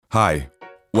Hi,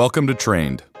 welcome to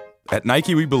Trained. At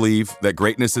Nike, we believe that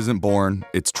greatness isn't born,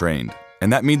 it's trained.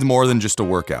 And that means more than just a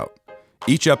workout.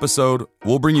 Each episode,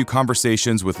 we'll bring you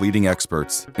conversations with leading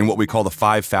experts in what we call the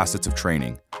 5 facets of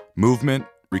training: movement,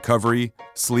 recovery,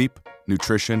 sleep,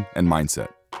 nutrition, and mindset.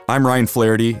 I'm Ryan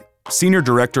Flaherty, Senior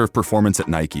Director of Performance at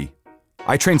Nike.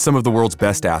 I train some of the world's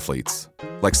best athletes,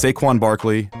 like Saquon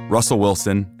Barkley, Russell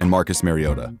Wilson, and Marcus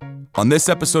Mariota. On this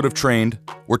episode of Trained,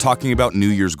 we're talking about New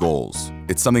Year's goals.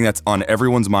 It's something that's on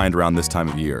everyone's mind around this time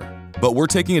of year. But we're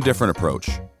taking a different approach.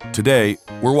 Today,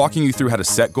 we're walking you through how to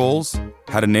set goals,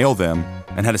 how to nail them,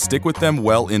 and how to stick with them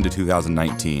well into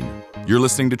 2019. You're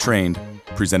listening to Trained,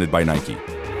 presented by Nike.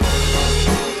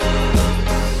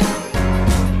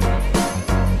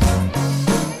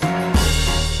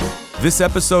 This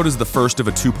episode is the first of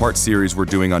a 2-part series we're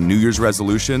doing on New Year's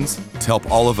resolutions to help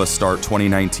all of us start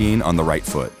 2019 on the right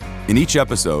foot. In each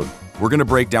episode, we're going to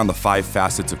break down the 5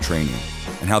 facets of training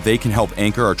and how they can help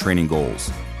anchor our training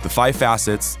goals. The 5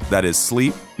 facets, that is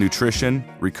sleep, nutrition,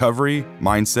 recovery,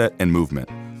 mindset, and movement,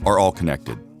 are all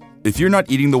connected. If you're not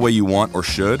eating the way you want or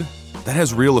should, that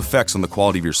has real effects on the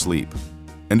quality of your sleep.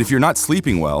 And if you're not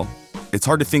sleeping well, it's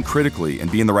hard to think critically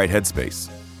and be in the right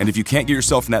headspace. And if you can't get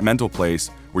yourself in that mental place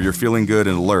where you're feeling good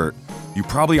and alert, you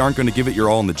probably aren't going to give it your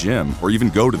all in the gym or even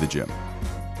go to the gym.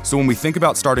 So when we think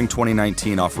about starting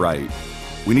 2019 off right,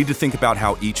 we need to think about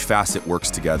how each facet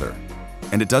works together.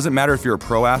 And it doesn't matter if you're a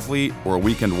pro athlete or a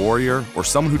weekend warrior or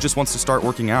someone who just wants to start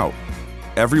working out.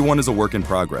 Everyone is a work in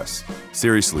progress.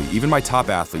 Seriously, even my top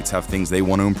athletes have things they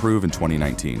want to improve in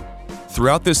 2019.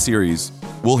 Throughout this series,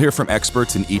 we'll hear from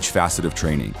experts in each facet of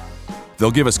training.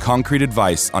 They'll give us concrete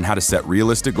advice on how to set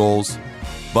realistic goals,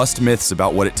 bust myths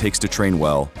about what it takes to train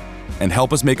well, and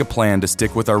help us make a plan to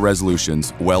stick with our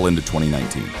resolutions well into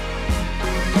 2019.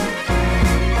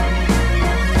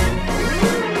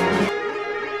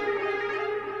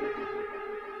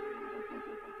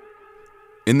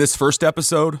 In this first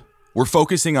episode, we're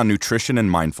focusing on nutrition and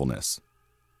mindfulness.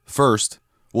 First,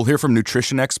 we'll hear from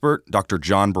nutrition expert Dr.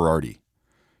 John Berardi.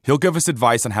 He'll give us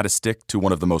advice on how to stick to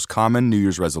one of the most common New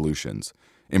Year's resolutions,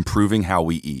 improving how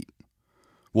we eat.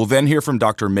 We'll then hear from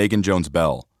Dr. Megan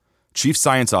Jones-Bell, Chief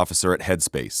Science Officer at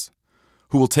Headspace,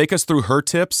 who will take us through her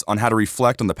tips on how to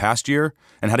reflect on the past year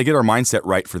and how to get our mindset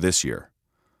right for this year.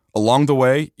 Along the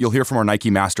way, you'll hear from our Nike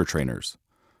Master Trainers.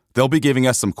 They'll be giving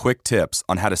us some quick tips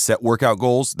on how to set workout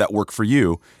goals that work for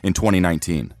you in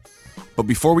 2019. But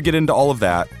before we get into all of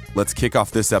that, let's kick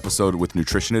off this episode with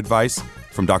nutrition advice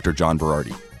from Dr. John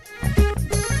Berardi.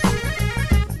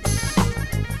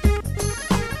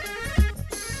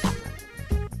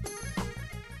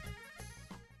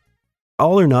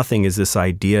 All or nothing is this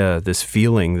idea, this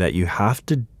feeling that you have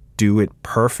to do it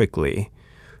perfectly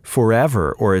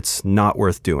forever or it's not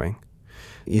worth doing.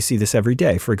 You see this every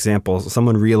day. For example,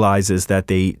 someone realizes that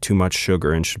they eat too much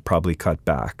sugar and should probably cut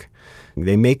back.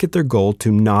 They make it their goal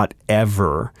to not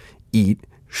ever eat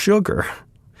sugar.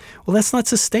 Well, that's not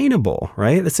sustainable,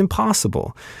 right? That's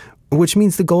impossible, which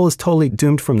means the goal is totally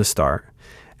doomed from the start.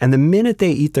 And the minute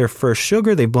they eat their first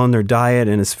sugar, they've blown their diet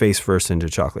and it's face first into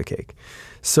chocolate cake.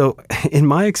 So in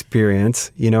my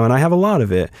experience, and I have a lot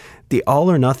of it, the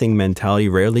all or nothing mentality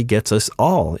rarely gets us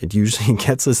all. It usually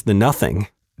gets us the nothing.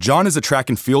 John is a track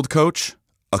and field coach,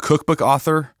 a cookbook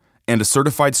author, and a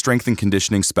certified strength and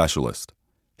conditioning specialist.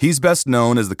 He's best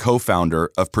known as the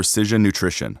co-founder of Precision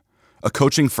Nutrition, a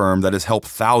coaching firm that has helped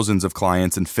thousands of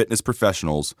clients and fitness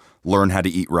professionals learn how to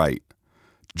eat right.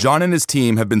 John and his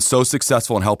team have been so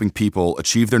successful in helping people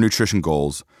achieve their nutrition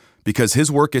goals because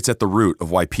his work gets at the root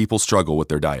of why people struggle with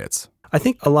their diets. I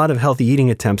think a lot of healthy eating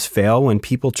attempts fail when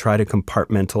people try to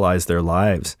compartmentalize their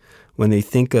lives, when they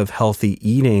think of healthy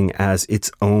eating as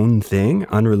its own thing,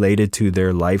 unrelated to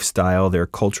their lifestyle, their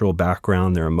cultural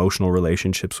background, their emotional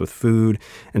relationships with food,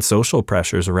 and social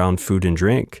pressures around food and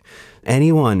drink.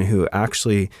 Anyone who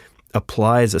actually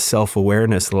applies a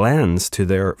self-awareness lens to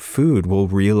their food will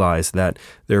realize that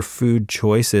their food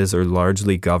choices are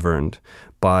largely governed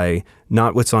by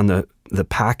not what's on the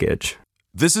package.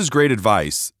 This is great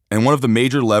advice, and one of the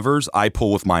major levers I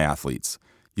pull with my athletes.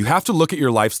 You have to look at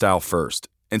your lifestyle first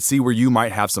and see where you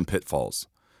might have some pitfalls.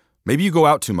 Maybe you go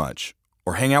out too much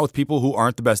or hang out with people who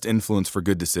aren't the best influence for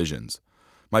good decisions.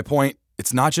 My point,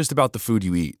 it's not just about the food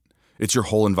you eat. It's your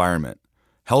whole environment.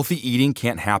 Healthy eating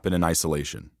can't happen in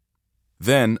isolation.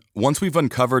 Then, once we've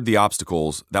uncovered the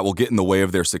obstacles that will get in the way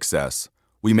of their success,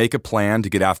 we make a plan to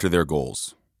get after their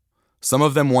goals. Some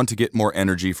of them want to get more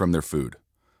energy from their food.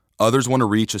 Others want to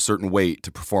reach a certain weight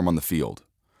to perform on the field.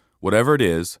 Whatever it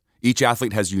is, each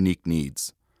athlete has unique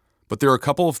needs. But there are a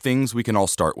couple of things we can all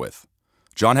start with.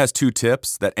 John has 2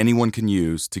 tips that anyone can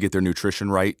use to get their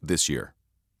nutrition right this year.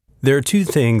 There are two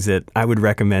things that I would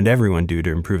recommend everyone do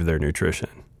to improve their nutrition.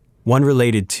 One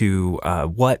related to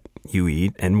what you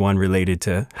eat and one related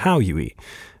to how you eat.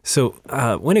 So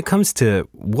when it comes to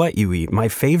what you eat, my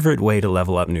favorite way to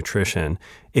level up nutrition,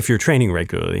 if you're training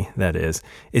regularly, that is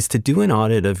to do an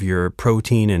audit of your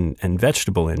protein and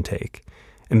vegetable intake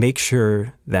and make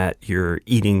sure that you're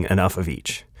eating enough of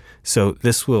each. So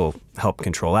this will help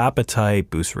control appetite,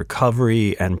 boost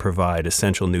recovery, and provide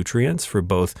essential nutrients for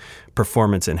both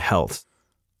performance and health.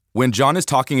 When John is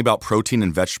talking about protein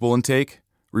and vegetable intake,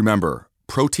 remember,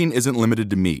 protein isn't limited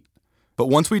to meat. But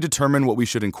once we determine what we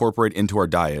should incorporate into our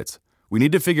diets, we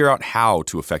need to figure out how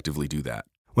to effectively do that.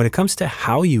 When it comes to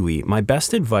how you eat, my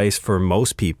best advice for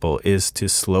most people is to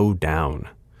slow down.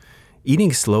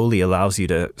 Eating slowly allows you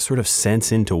to sort of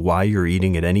sense into why you're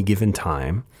eating at any given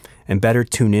time and better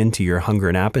tune into your hunger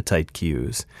and appetite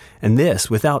cues. And this,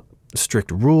 without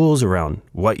strict rules around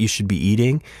what you should be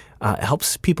eating,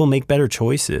 helps people make better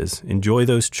choices, enjoy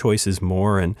those choices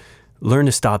more, and learn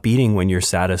to stop eating when you're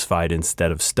satisfied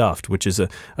instead of stuffed, which is a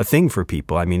thing for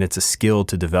people. I mean, it's a skill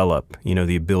to develop,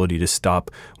 the ability to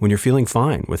stop when you're feeling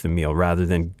fine with a meal rather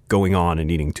than going on and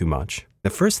eating too much. The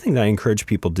first thing that I encourage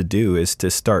people to do is to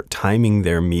start timing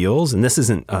their meals. And this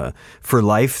isn't a for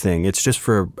life thing. It's just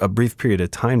for a brief period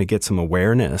of time to get some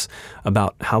awareness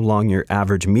about how long your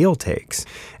average meal takes.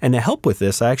 And to help with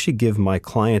this, I actually give my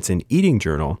clients an eating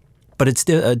journal. But it's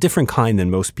a different kind than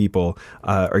most people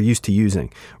are used to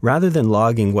using. Rather than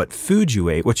logging what food you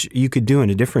ate, which you could do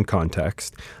in a different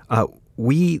context,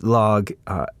 we log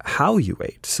how you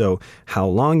ate. So how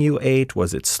long you ate,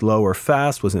 was it slow or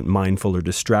fast, was it mindful or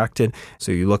distracted?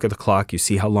 So you look at the clock, you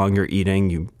see how long you're eating,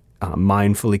 you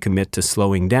mindfully commit to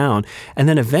slowing down, and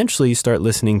then eventually you start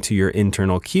listening to your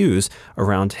internal cues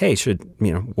around, hey,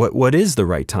 what is the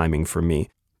right timing for me?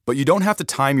 But you don't have to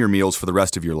time your meals for the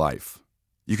rest of your life.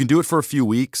 You can do it for a few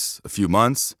weeks, a few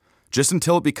months, just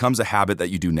until it becomes a habit that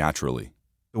you do naturally.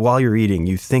 While you're eating,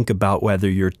 you think about whether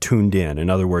you're tuned in. In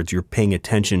other words, you're paying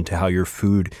attention to how your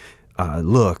food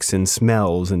looks and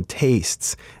smells and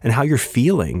tastes and how you're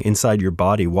feeling inside your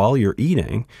body while you're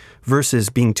eating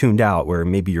versus being tuned out where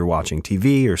maybe you're watching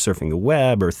TV or surfing the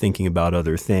web or thinking about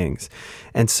other things.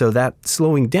 And so that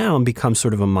slowing down becomes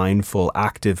sort of a mindful,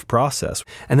 active process.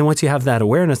 And then once you have that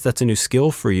awareness, that's a new skill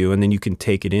for you, and then you can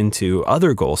take it into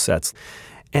other goal sets.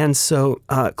 And so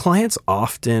clients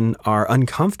often are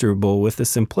uncomfortable with the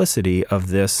simplicity of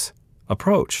this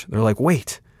approach. They're like,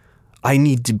 wait, I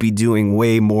need to be doing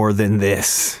way more than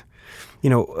this.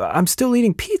 I'm still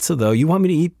eating pizza, though. You want me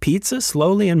to eat pizza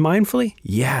slowly and mindfully?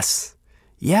 Yes.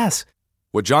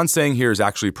 What John's saying here is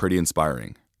actually pretty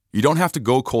inspiring. You don't have to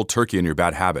go cold turkey in your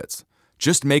bad habits.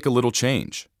 Just make a little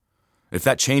change. If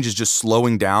that change is just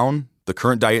slowing down the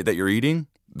current diet that you're eating,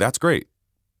 that's great.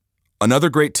 Another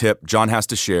great tip John has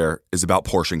to share is about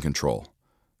portion control.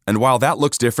 And while that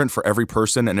looks different for every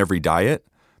person and every diet,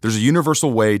 there's a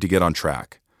universal way to get on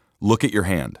track. Look at your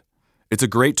hand. It's a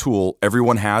great tool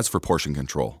everyone has for portion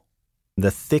control. The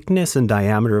thickness and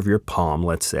diameter of your palm,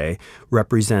 let's say,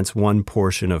 represents one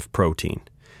portion of protein.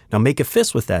 Now make a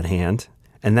fist with that hand,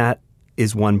 and that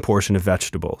is one portion of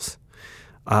vegetables.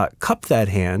 Cup that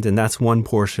hand, and that's one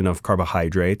portion of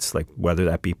carbohydrates, like whether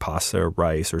that be pasta or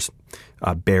rice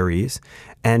or berries.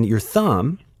 And your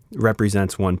thumb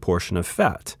represents one portion of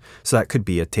fat. So that could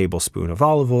be a tablespoon of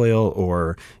olive oil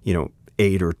or,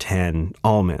 8 or 10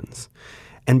 almonds.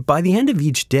 And by the end of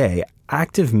each day,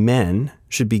 active men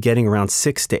should be getting around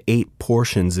 6 to 8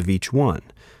 portions of each one.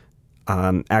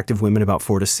 Active women, about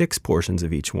 4 to 6 portions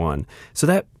of each one. So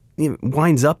that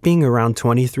winds up being around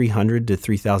 2,300 to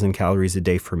 3,000 calories a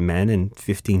day for men and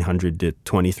 1,500 to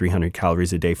 2,300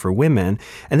 calories a day for women.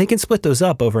 And they can split those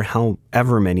up over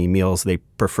however many meals they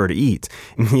prefer to eat.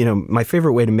 My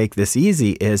favorite way to make this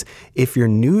easy is if you're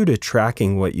new to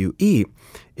tracking what you eat,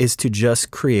 is to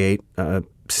just create a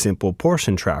simple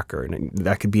portion tracker. And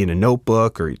that could be in a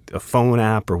notebook or a phone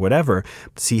app or whatever.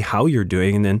 See how you're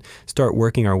doing and then start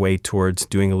working our way towards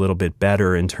doing a little bit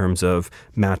better in terms of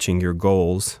matching your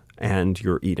goals and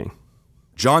your eating.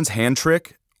 John's hand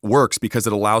trick works because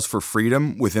it allows for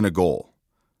freedom within a goal.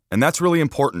 And that's really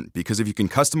important because if you can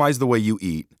customize the way you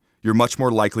eat, you're much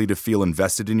more likely to feel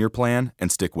invested in your plan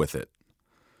and stick with it.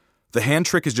 The hand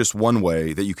trick is just one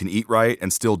way that you can eat right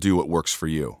and still do what works for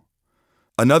you.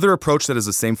 Another approach that has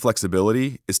the same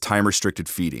flexibility is time-restricted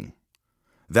feeding.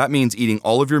 That means eating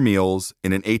all of your meals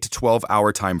in an 8 to 12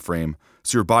 hour time frame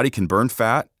so your body can burn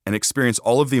fat and experience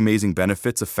all of the amazing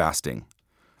benefits of fasting.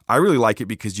 I really like it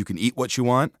because you can eat what you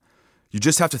want. You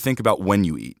just have to think about when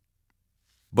you eat.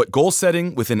 But goal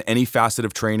setting within any facet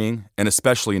of training, and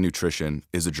especially in nutrition,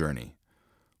 is a journey.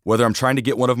 Whether I'm trying to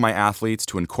get one of my athletes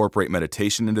to incorporate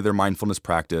meditation into their mindfulness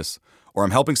practice, or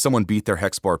I'm helping someone beat their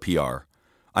hex bar PR,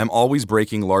 I'm always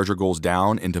breaking larger goals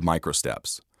down into micro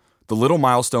steps, the little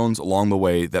milestones along the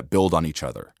way that build on each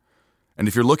other. And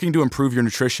if you're looking to improve your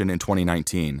nutrition in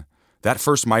 2019, that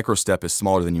first micro step is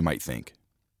smaller than you might think.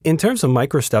 In terms of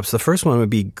micro steps, the first one would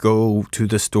be go to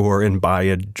the store and buy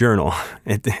a journal.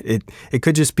 It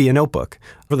could just be a notebook.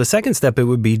 For the second step, it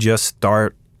would be just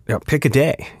start, pick a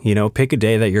day. Pick a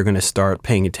day that you're going to start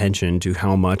paying attention to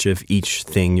how much of each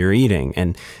thing you're eating.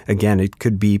 And again, it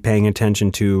could be paying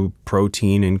attention to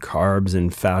protein and carbs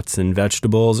and fats and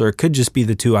vegetables, or it could just be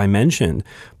the two I mentioned,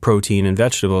 protein and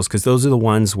vegetables, because those are the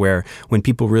ones where when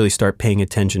people really start paying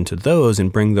attention to those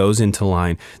and bring those into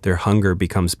line, their hunger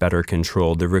becomes better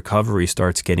controlled. The recovery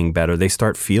starts getting better. They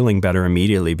start feeling better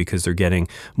immediately because they're getting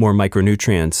more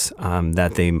micronutrients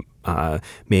that they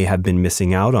may have been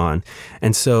missing out on.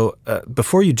 And so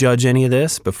before you judge any of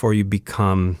this, before you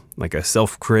become like a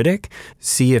self-critic,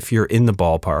 see if you're in the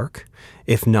ballpark.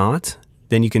 If not,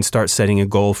 then you can start setting a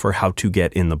goal for how to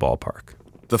get in the ballpark.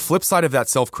 The flip side of that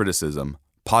self-criticism,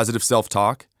 positive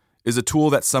self-talk, is a tool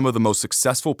that some of the most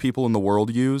successful people in the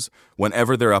world use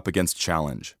whenever they're up against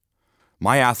challenge.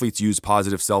 My athletes use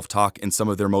positive self-talk in some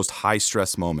of their most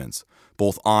high-stress moments,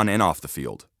 both on and off the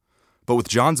field. But with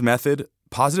John's method,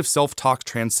 positive self-talk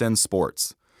transcends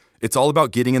sports. It's all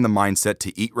about getting in the mindset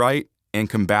to eat right and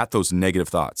combat those negative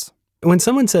thoughts. When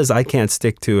someone says, I can't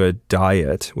stick to a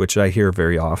diet, which I hear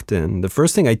very often, the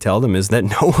first thing I tell them is that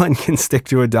no one can stick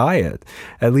to a diet,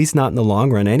 at least not in the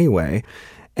long run anyway.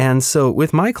 And so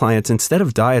with my clients, instead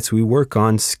of diets, we work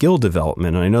on skill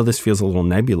development. And I know this feels a little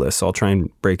nebulous, so I'll try and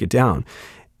break it down.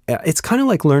 It's kind of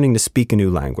like learning to speak a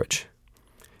new language.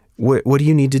 What do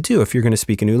you need to do if you're going to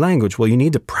speak a new language? Well, you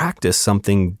need to practice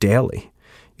something daily.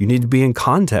 You need to be in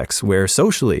context where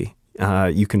socially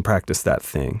you can practice that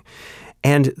thing.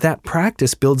 And that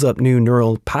practice builds up new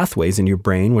neural pathways in your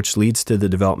brain, which leads to the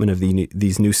development of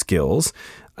these new skills.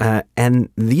 And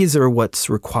these are what's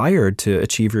required to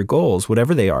achieve your goals,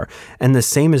 whatever they are. And the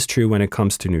same is true when it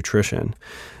comes to nutrition.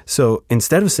 So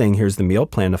instead of saying, here's the meal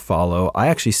plan to follow, I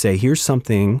actually say, here's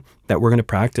something that we're going to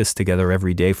practice together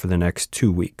every day for the next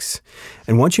 2 weeks.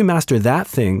 And once you master that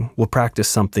thing, we'll practice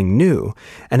something new.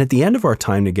 And at the end of our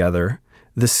time together,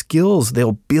 the skills,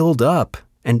 they'll build up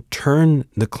and turn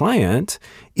the client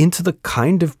into the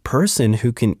kind of person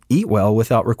who can eat well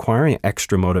without requiring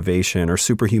extra motivation or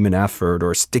superhuman effort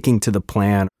or sticking to the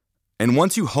plan. And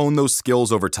once you hone those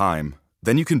skills over time,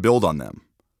 then you can build on them.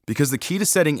 Because the key to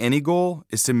setting any goal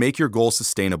is to make your goal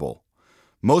sustainable.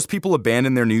 Most people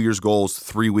abandon their New Year's goals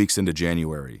 3 weeks into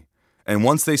January. And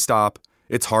once they stop,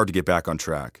 it's hard to get back on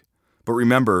track. But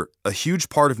remember, a huge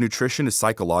part of nutrition is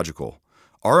psychological.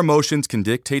 Our emotions can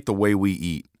dictate the way we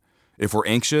eat. If we're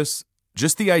anxious,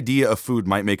 just the idea of food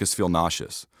might make us feel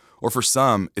nauseous. Or for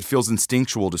some, it feels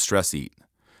instinctual to stress eat.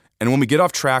 And when we get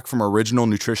off track from our original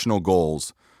nutritional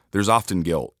goals, there's often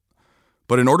guilt.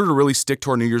 But in order to really stick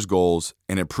to our New Year's goals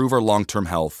and improve our long-term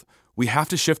health, we have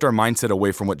to shift our mindset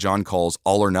away from what John calls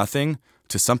all or nothing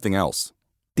to something else.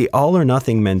 The all or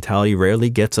nothing mentality rarely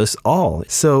gets us all.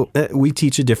 So we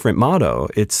teach a different motto.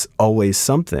 It's always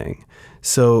something.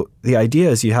 So the idea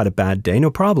is you had a bad day, no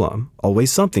problem.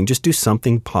 Always something. Just do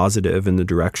something positive in the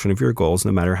direction of your goals,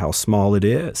 no matter how small it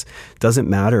is. Doesn't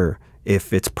matter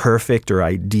if it's perfect or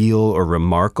ideal or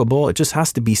remarkable. It just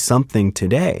has to be something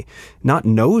today. Not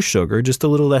no sugar, just a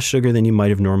little less sugar than you might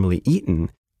have normally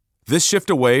eaten. This shift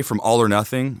away from all or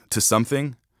nothing to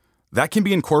something, that can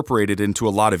be incorporated into a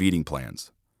lot of eating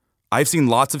plans. I've seen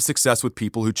lots of success with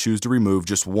people who choose to remove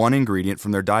just one ingredient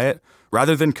from their diet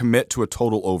rather than commit to a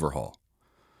total overhaul.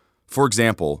 For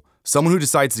example, someone who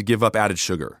decides to give up added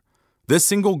sugar. This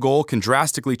single goal can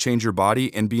drastically change your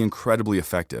body and be incredibly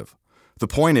effective. The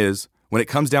point is, when it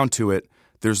comes down to it,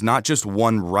 there's not just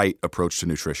one right approach to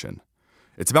nutrition.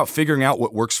 It's about figuring out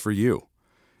what works for you.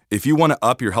 If you want to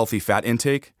up your healthy fat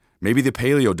intake, maybe the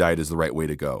paleo diet is the right way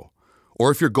to go. Or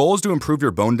if your goal is to improve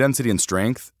your bone density and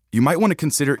strength, you might want to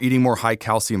consider eating more high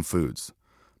calcium foods.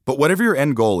 But whatever your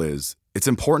end goal is, it's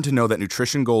important to know that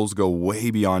nutrition goals go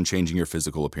way beyond changing your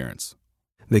physical appearance.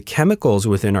 The chemicals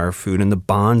within our food and the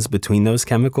bonds between those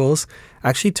chemicals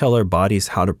actually tell our bodies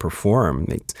how to perform.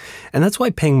 And that's why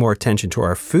paying more attention to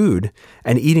our food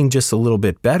and eating just a little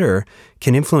bit better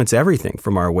can influence everything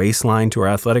from our waistline to our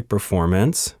athletic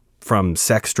performance, from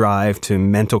sex drive to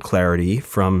mental clarity,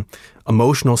 from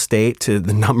emotional state to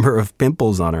the number of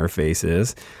pimples on our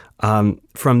faces,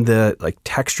 from the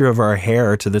texture of our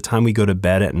hair to the time we go to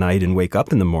bed at night and wake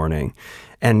up in the morning.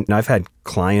 And I've had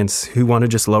clients who want to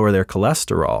just lower their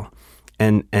cholesterol.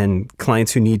 and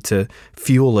clients who need to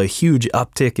fuel a huge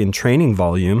uptick in training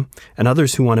volume, and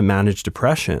others who want to manage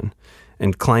depression,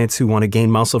 and clients who want to gain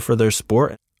muscle for their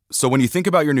sport. So when you think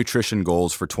about your nutrition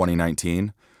goals for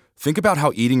 2019, think about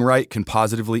how eating right can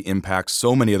positively impact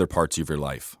so many other parts of your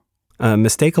life. A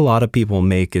mistake a lot of people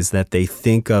make is that they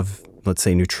think of, let's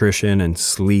say, nutrition and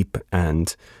sleep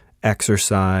and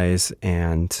exercise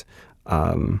and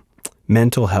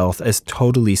mental health as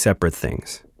totally separate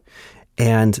things.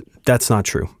 And that's not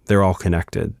true. They're all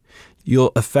connected.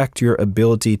 You'll affect your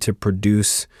ability to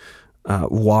produce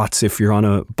watts if you're on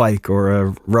a bike or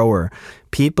a rower.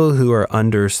 People who are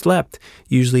underslept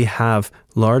usually have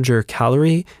larger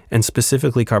calorie and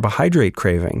specifically carbohydrate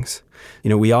cravings.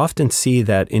 We often see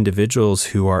that individuals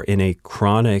who are in a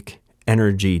chronic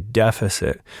energy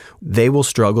deficit, they will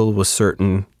struggle with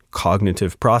certain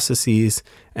cognitive processes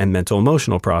and mental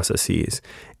emotional processes.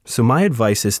 So my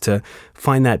advice is to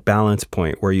find that balance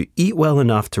point where you eat well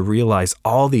enough to realize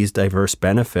all these diverse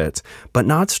benefits, but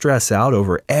not stress out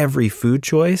over every food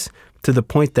choice to the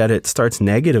point that it starts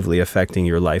negatively affecting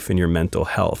your life and your mental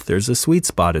health. There's a sweet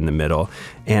spot in the middle.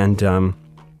 And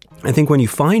I think when you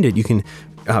find it, you can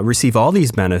receive all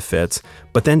these benefits,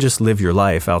 but then just live your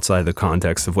life outside the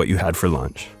context of what you had for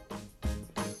lunch.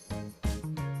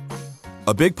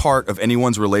 A big part of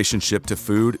anyone's relationship to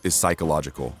food is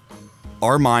psychological.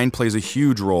 Our mind plays a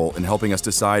huge role in helping us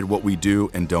decide what we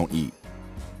do and don't eat.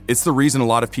 It's the reason a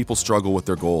lot of people struggle with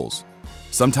their goals.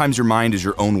 Sometimes your mind is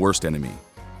your own worst enemy.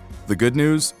 The good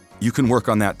news, you can work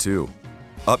on that too.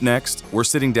 Up next, we're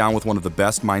sitting down with one of the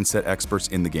best mindset experts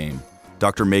in the game,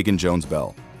 Dr. Megan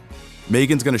Jones-Bell.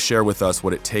 Megan's going to share with us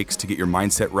what it takes to get your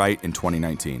mindset right in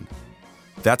 2019.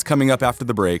 That's coming up after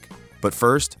the break, but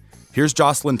first, here's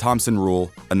Jocelyn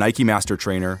Thompson-Rule, a Nike Master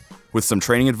Trainer, with some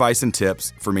training advice and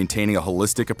tips for maintaining a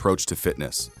holistic approach to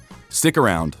fitness. Stick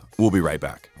around, we'll be right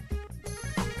back.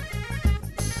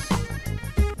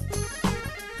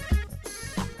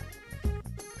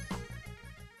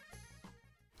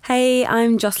 Hey,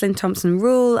 I'm Jocelyn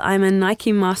Thompson-Rule. I'm a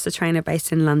Nike Master Trainer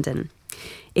based in London.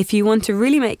 If you want to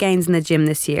really make gains in the gym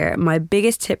this year, my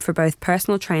biggest tip for both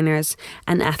personal trainers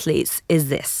and athletes is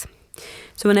this.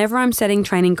 So whenever I'm setting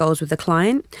training goals with a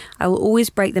client, I will always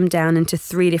break them down into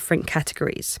 3 different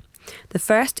categories. The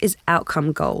first is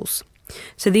outcome goals.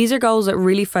 So these are goals that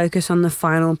really focus on the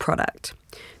final product.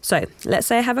 So let's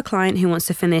say I have a client who wants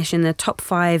to finish in the top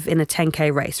 5 in a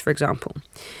 10K race, for example.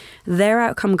 Their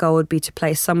outcome goal would be to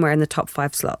place somewhere in the top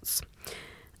 5 slots.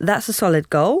 That's a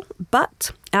solid goal,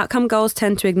 but outcome goals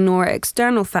tend to ignore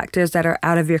external factors that are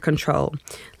out of your control,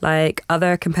 like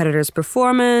other competitors'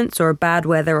 performance or bad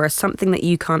weather or something that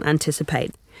you can't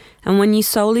anticipate. And when you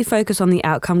solely focus on the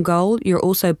outcome goal, you're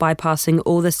also bypassing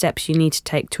all the steps you need to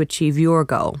take to achieve your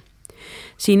goal.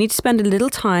 So you need to spend a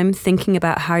little time thinking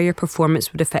about how your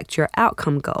performance would affect your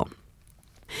outcome goal.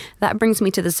 That brings me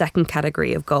to the second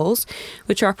category of goals,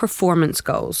 which are performance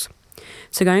goals.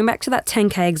 So going back to that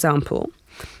 10K example,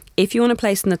 if you want to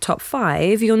place in the top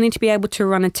 5, you'll need to be able to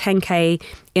run a 10K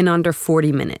in under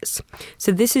 40 minutes.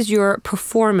 So this is your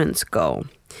performance goal.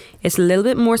 It's a little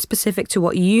bit more specific to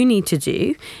what you need to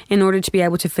do in order to be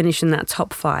able to finish in that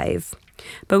top 5.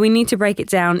 But we need to break it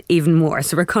down even more.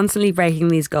 So we're constantly breaking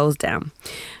these goals down.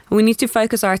 We need to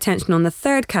focus our attention on the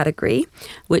third category,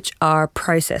 which are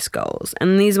process goals.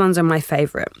 And these ones are my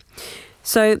favorite.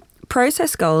 So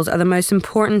process goals are the most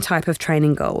important type of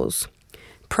training goals.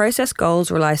 Process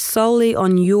goals rely solely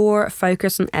on your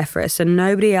focus and effort, so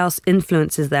nobody else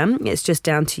influences them. It's just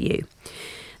down to you.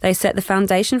 They set the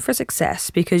foundation for success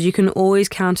because you can always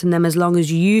count on them as long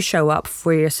as you show up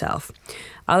for yourself.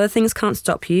 Other things can't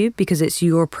stop you because it's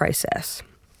your process.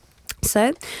 So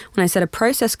when I set a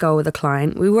process goal with a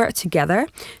client, we work together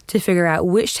to figure out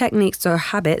which techniques or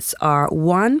habits are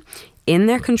 1, in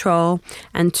their control,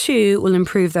 and 2, will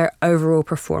improve their overall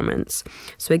performance.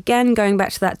 So again, going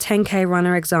back to that 10K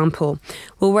runner example,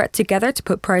 we'll work together to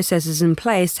put processes in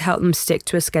place to help them stick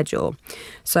to a schedule.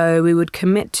 So we would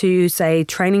commit to, say,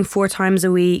 training 4 times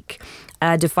a week,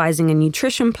 devising a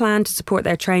nutrition plan to support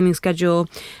their training schedule,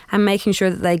 and making sure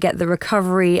that they get the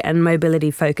recovery and mobility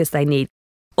focus they need.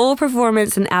 All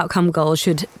performance and outcome goals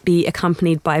should be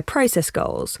accompanied by process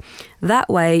goals. That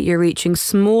way, you're reaching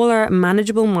smaller,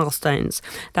 manageable milestones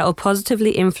that will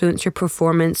positively influence your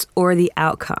performance or the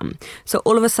outcome. So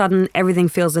all of a sudden, everything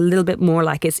feels a little bit more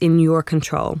like it's in your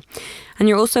control. And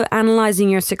you're also analysing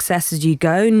your success as you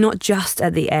go, not just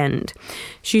at the end.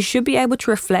 So you should be able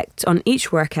to reflect on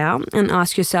each workout and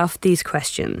ask yourself these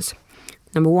questions.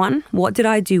 Number 1, what did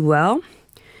I do well?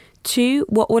 2,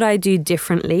 what would I do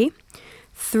differently?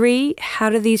 3, how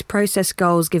do these process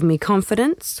goals give me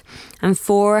confidence? And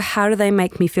 4, how do they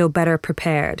make me feel better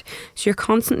prepared? So you're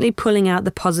constantly pulling out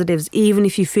the positives even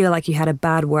if you feel like you had a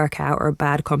bad workout or a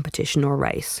bad competition or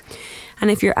race. And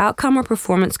if your outcome or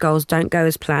performance goals don't go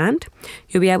as planned,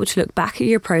 you'll be able to look back at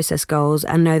your process goals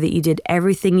and know that you did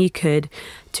everything you could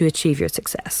to achieve your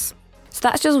success. So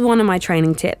that's just one of my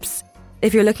training tips.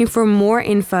 If you're looking for more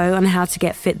info on how to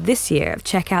get fit this year,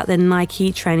 check out the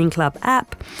Nike Training Club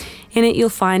app. In it, you'll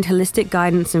find holistic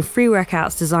guidance and free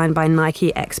workouts designed by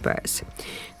Nike experts.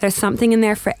 There's something in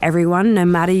there for everyone, no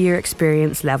matter your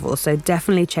experience level, so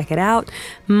definitely check it out.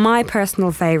 My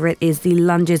personal favorite is the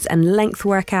lunges and length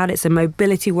workout. It's a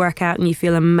mobility workout and you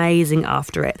feel amazing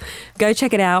after it. Go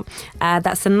check it out.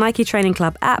 That's the Nike Training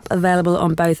Club app, available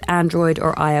on both Android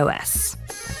or iOS.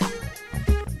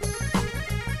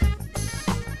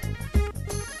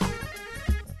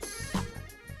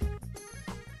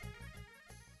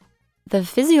 The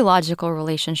physiological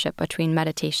relationship between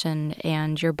meditation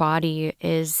and your body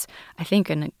is, I think,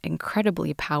 an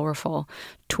incredibly powerful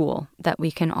tool that we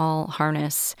can all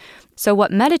harness. So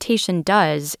what meditation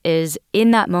does is,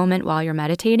 in that moment while you're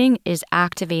meditating, is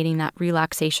activating that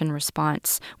relaxation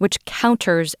response, which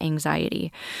counters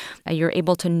anxiety. You're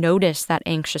able to notice that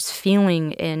anxious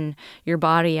feeling in your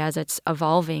body as it's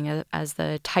evolving, as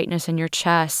the tightness in your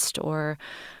chest or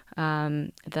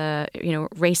the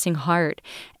racing heart,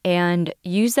 and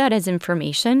use that as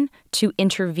information to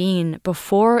intervene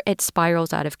before it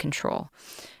spirals out of control.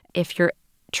 If you're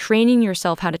training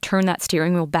yourself how to turn that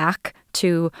steering wheel back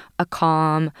to a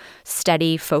calm,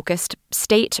 steady, focused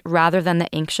state rather than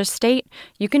the anxious state,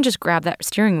 you can just grab that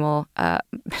steering wheel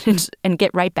and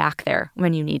get right back there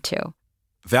when you need to.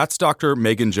 That's Dr.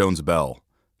 Megan Jones-Bell,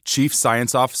 Chief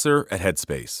Science Officer at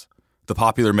Headspace, the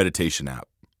popular meditation app.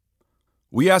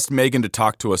 We asked Megan to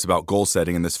talk to us about goal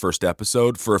setting in this first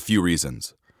episode for a few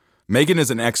reasons. Megan is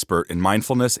an expert in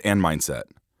mindfulness and mindset.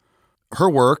 Her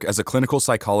work as a clinical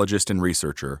psychologist and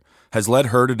researcher has led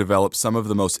her to develop some of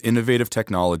the most innovative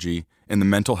technology in the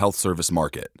mental health service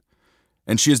market.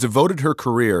 And she has devoted her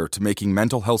career to making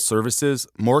mental health services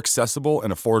more accessible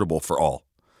and affordable for all.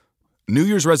 New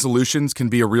Year's resolutions can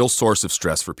be a real source of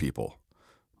stress for people.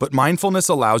 But mindfulness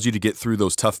allows you to get through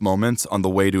those tough moments on the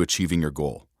way to achieving your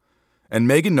goal. And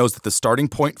Megan knows that the starting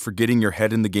point for getting your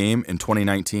head in the game in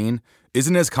 2019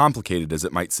 isn't as complicated as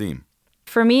it might seem.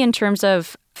 For me, in terms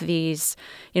of these,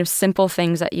 simple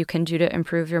things that you can do to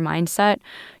improve your mindset,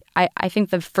 I think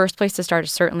the first place to start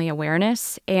is certainly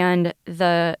awareness. And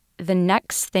the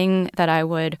next thing that I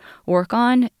would work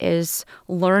on is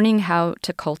learning how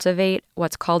to cultivate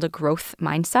what's called a growth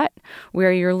mindset,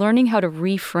 where you're learning how to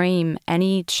reframe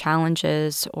any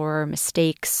challenges or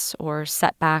mistakes or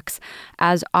setbacks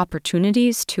as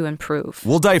opportunities to improve.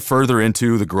 We'll dive further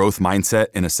into the growth mindset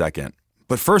in a second.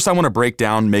 But first, I want to break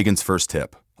down Megan's first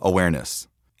tip, awareness.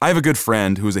 I have a good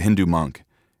friend who is a Hindu monk,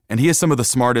 and he has some of the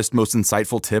smartest, most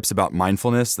insightful tips about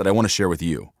mindfulness that I want to share with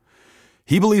you.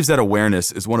 He believes that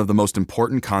awareness is one of the most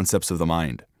important concepts of the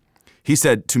mind. He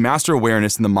said, to master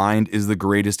awareness in the mind is the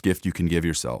greatest gift you can give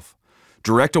yourself.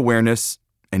 Direct awareness,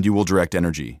 and you will direct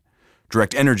energy.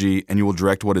 Direct energy, and you will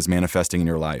direct what is manifesting in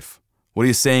your life. What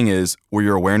he's saying is, where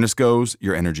your awareness goes,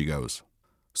 your energy goes.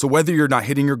 So whether you're not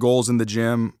hitting your goals in the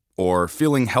gym, or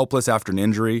feeling helpless after an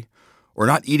injury, or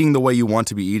not eating the way you want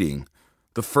to be eating,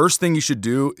 the first thing you should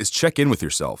do is check in with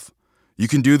yourself. You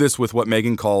can do this with what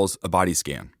Megan calls a body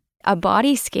scan. A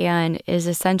body scan is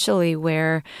essentially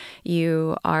where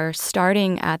you are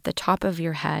starting at the top of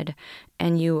your head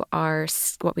and you are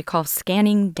what we call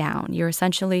scanning down. You're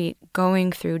essentially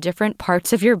going through different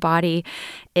parts of your body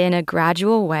in a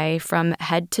gradual way from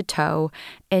head to toe,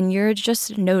 and you're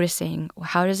just noticing,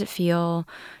 how does it feel?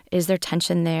 Is there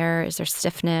tension there? Is there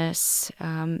stiffness?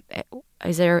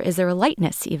 Is there a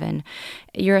lightness even?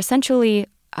 You're essentially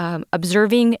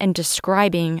observing and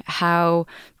describing how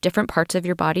different parts of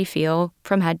your body feel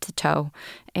from head to toe.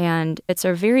 And it's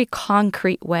a very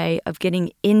concrete way of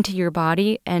getting into your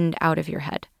body and out of your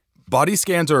head. Body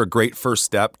scans are a great first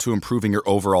step to improving your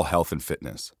overall health and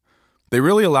fitness. They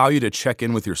really allow you to check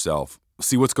in with yourself,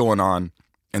 see what's going on,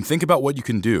 and think about what you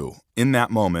can do in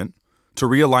that moment to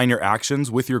realign your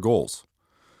actions with your goals.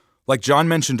 Like John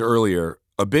mentioned earlier,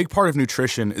 a big part of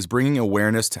nutrition is bringing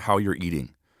awareness to how you're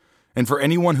eating. And for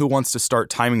anyone who wants to start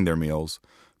timing their meals,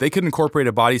 they can incorporate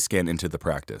a body scan into the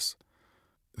practice.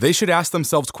 They should ask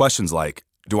themselves questions like,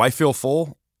 do I feel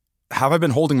full? Have I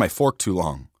been holding my fork too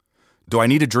long? Do I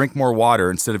need to drink more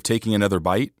water instead of taking another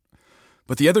bite?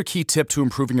 But the other key tip to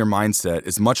improving your mindset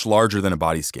is much larger than a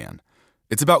body scan.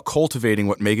 It's about cultivating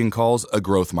what Megan calls a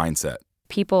growth mindset.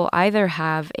 people either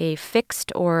have a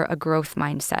fixed or a growth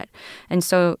mindset. And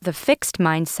so the fixed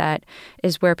mindset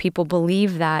is where people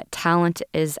believe that talent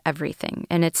is everything,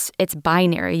 and it's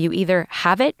binary. You either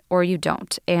have it or you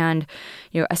don't. And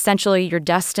essentially your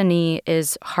destiny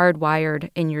is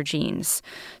hardwired in your genes.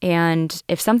 And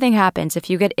if something happens, if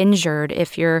you get injured,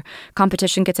 if your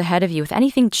competition gets ahead of you, if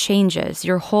anything changes,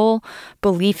 your whole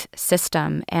belief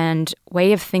system and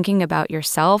way of thinking about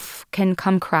yourself can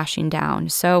come crashing down.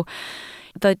 So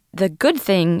the good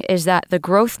thing is that the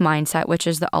growth mindset, which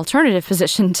is the alternative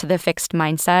position to the fixed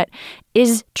mindset,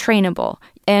 is trainable.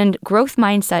 And growth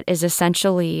mindset is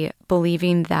essentially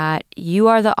believing that you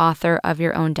are the author of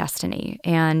your own destiny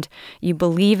and you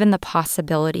believe in the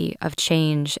possibility of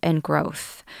change and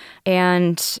growth.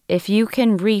 And if you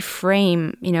can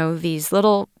reframe, these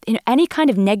little, any kind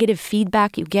of negative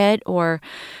feedback you get or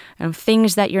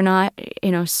things that you're not,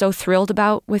 so thrilled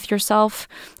about with yourself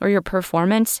or your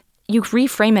performance, you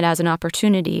reframe it as an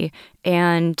opportunity,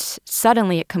 and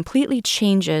suddenly it completely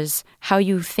changes how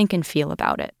you think and feel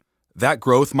about it. That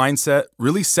growth mindset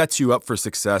really sets you up for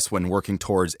success when working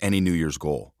towards any New Year's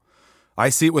goal. I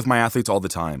see it with my athletes all the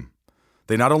time.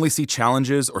 They not only see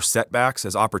challenges or setbacks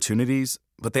as opportunities,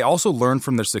 but they also learn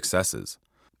from their successes.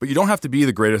 But you don't have to be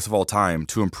the greatest of all time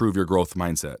to improve your growth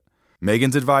mindset.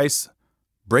 Megan's advice: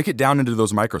 break it down into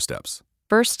those micro steps.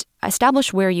 First,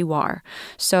 establish where you are.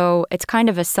 So it's kind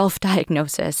of a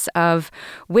self-diagnosis of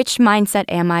which mindset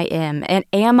am I in? And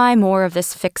am I more of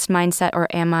this fixed mindset or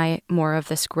am I more of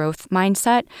this growth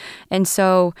mindset? And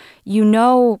so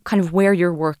kind of where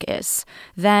your work is.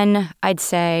 Then I'd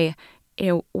say,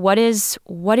 what is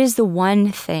the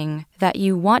one thing that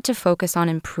you want to focus on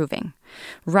improving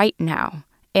right now?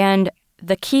 And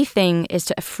the key thing is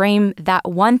to frame that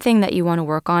one thing that you want to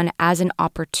work on as an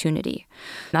opportunity.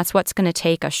 That's what's going to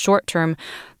take a short-term,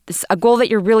 a goal that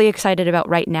you're really excited about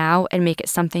right now, and make it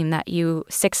something that you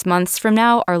 6 months from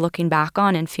now are looking back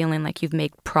on and feeling like you've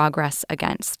made progress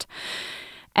against.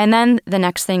 And then the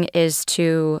next thing is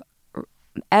to,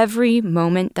 every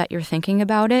moment that you're thinking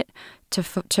about it,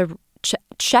 to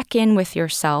check in with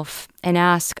yourself and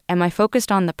ask, am I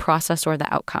focused on the process or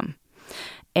the outcome?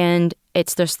 And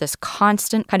it's just this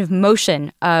constant kind of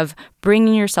motion of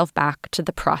bringing yourself back to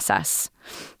the process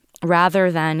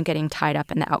rather than getting tied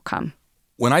up in the outcome.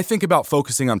 When I think about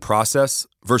focusing on process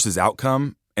versus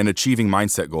outcome and achieving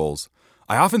mindset goals,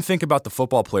 I often think about the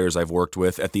football players I've worked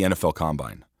with at the NFL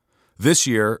Combine. This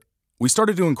year, we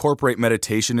started to incorporate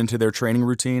meditation into their training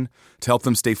routine to help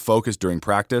them stay focused during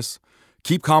practice,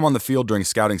 keep calm on the field during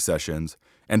scouting sessions,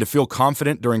 and to feel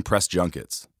confident during press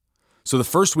junkets. So the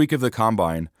first week of the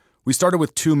Combine, we started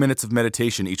with 2 minutes of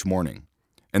meditation each morning.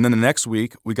 And then the next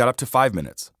week, we got up to 5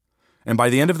 minutes. And by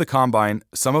the end of the Combine,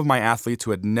 some of my athletes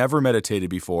who had never meditated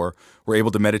before were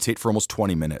able to meditate for almost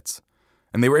 20 minutes.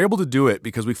 And they were able to do it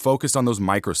because we focused on those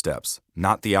micro steps,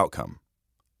 not the outcome.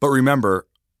 But remember,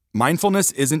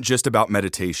 mindfulness isn't just about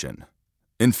meditation.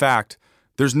 In fact,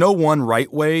 there's no one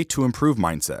right way to improve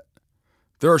mindset.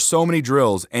 There are so many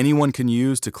drills anyone can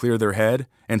use to clear their head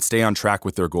and stay on track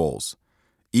with their goals,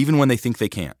 even when they think they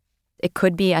can't. It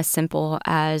could be as simple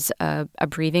as a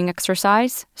breathing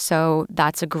exercise. So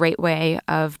that's a great way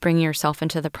of bringing yourself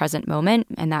into the present moment.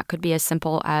 And that could be as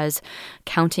simple as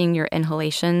counting your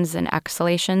inhalations and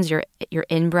exhalations, your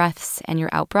in-breaths and your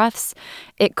out-breaths.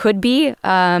 It could be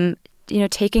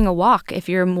taking a walk. If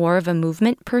you're more of a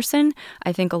movement person,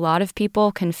 I think a lot of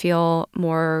people can feel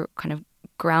more kind of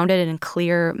grounded and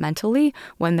clear mentally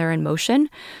when they're in motion.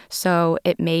 So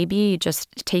it may be just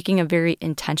taking a very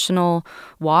intentional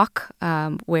walk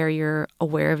where you're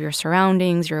aware of your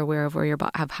surroundings, you're aware of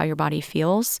how your body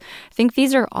feels. I think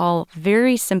these are all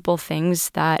very simple things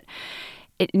that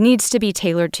it needs to be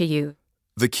tailored to you.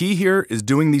 The key here is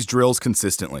doing these drills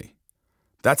consistently.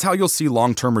 That's how you'll see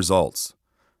long-term results.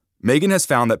 Megan has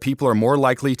found that people are more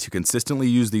likely to consistently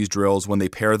use these drills when they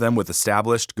pair them with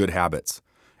established good habits.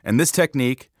 And this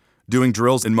technique, doing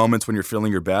drills in moments when you're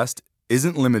feeling your best,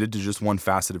 isn't limited to just one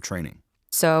facet of training.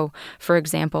 So, for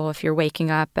example, if you're waking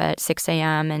up at 6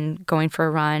 a.m. and going for a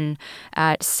run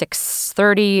at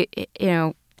 6:30,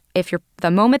 if you're the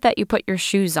moment that you put your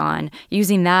shoes on,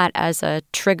 using that as a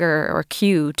trigger or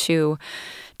cue to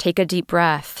take a deep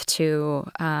breath, to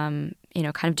kind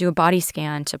of do a body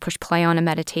scan, to push play on a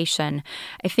meditation,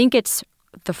 I think it's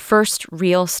the first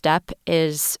real step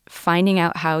is finding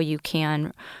out how you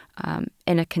can,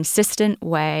 in a consistent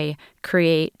way,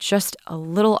 create just a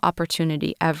little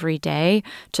opportunity every day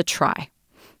to try.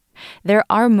 There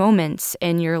are moments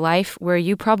in your life where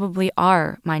you probably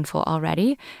are mindful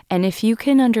already, and if you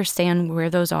can understand where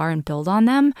those are and build on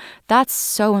them, that's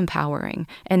so empowering,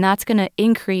 and that's going to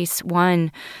increase,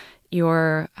 one,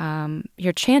 your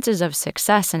chances of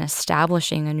success in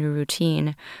establishing a new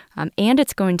routine, and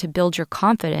it's going to build your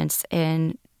confidence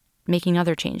in making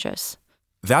other changes.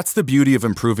 That's the beauty of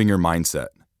improving your mindset.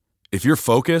 If you're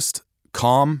focused,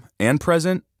 calm, and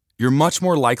present, you're much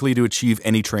more likely to achieve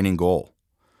any training goal.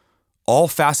 All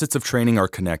facets of training are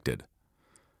connected.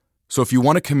 So if you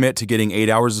want to commit to getting 8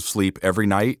 hours of sleep every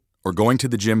night, or going to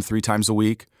the gym 3 times a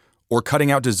week, or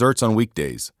cutting out desserts on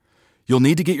weekdays, you'll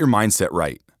need to get your mindset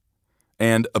right.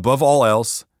 And above all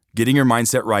else, getting your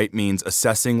mindset right means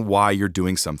assessing why you're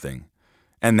doing something.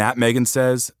 And that, Megan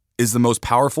says, is the most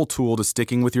powerful tool to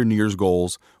sticking with your New Year's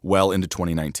goals well into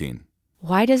 2019.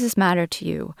 Why does this matter to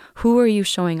you? Who are you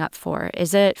showing up for?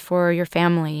 Is it for your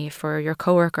family, for your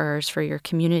coworkers, for your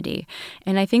community?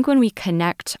 And I think when we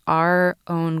connect our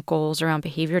own goals around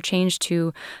behavior change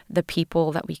to the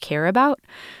people that we care about,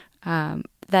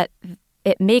 that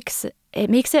it makes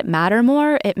it matter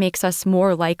more. It makes us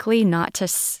more likely not to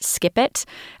skip it.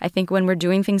 I think when we're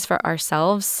doing things for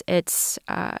ourselves, it's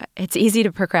easy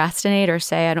to procrastinate or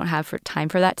say, I don't have time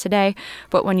for that today.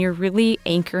 But when you're really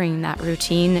anchoring that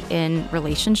routine in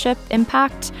relationship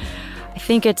impact, I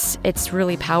think it's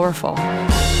really powerful.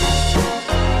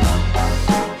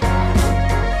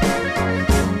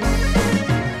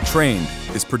 Trained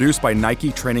is produced by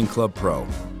Nike Training Club Pro.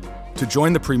 To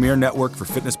join the premier network for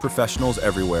fitness professionals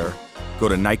everywhere, go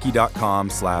to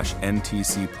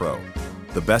nike.com/NTCPro.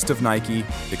 The best of Nike,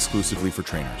 exclusively for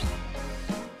trainers.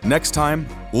 Next time,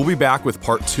 we'll be back with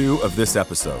part 2 of this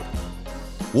episode.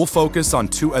 We'll focus on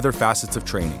 2 other facets of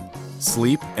training,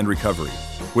 sleep and recovery,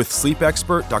 with sleep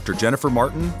expert Dr. Jennifer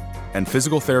Martin and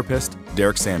physical therapist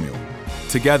Derek Samuel.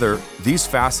 Together, these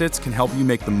facets can help you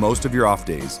make the most of your off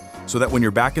days so that when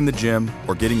you're back in the gym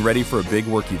or getting ready for a big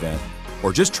work event,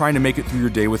 or just trying to make it through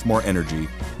your day with more energy,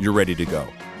 you're ready to go.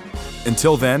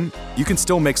 Until then, you can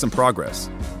still make some progress.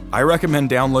 I recommend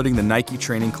downloading the Nike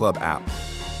Training Club app.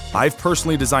 I've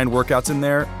personally designed workouts in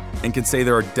there and can say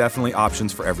there are definitely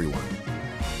options for everyone.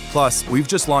 Plus, we've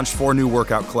just launched 4 new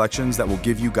workout collections that will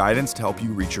give you guidance to help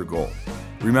you reach your goal.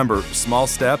 Remember, small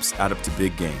steps add up to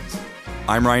big gains.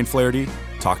 I'm Ryan Flaherty.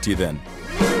 Talk to you then.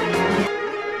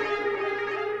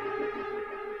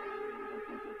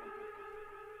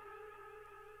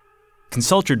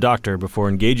 Consult your doctor before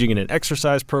engaging in an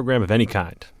exercise program of any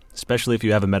kind, especially if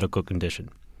you have a medical condition.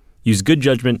 Use good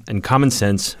judgment and common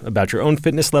sense about your own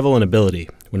fitness level and ability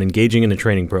when engaging in a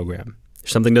training program. If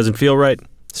something doesn't feel right,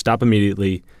 stop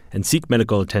immediately and seek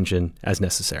medical attention as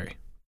necessary.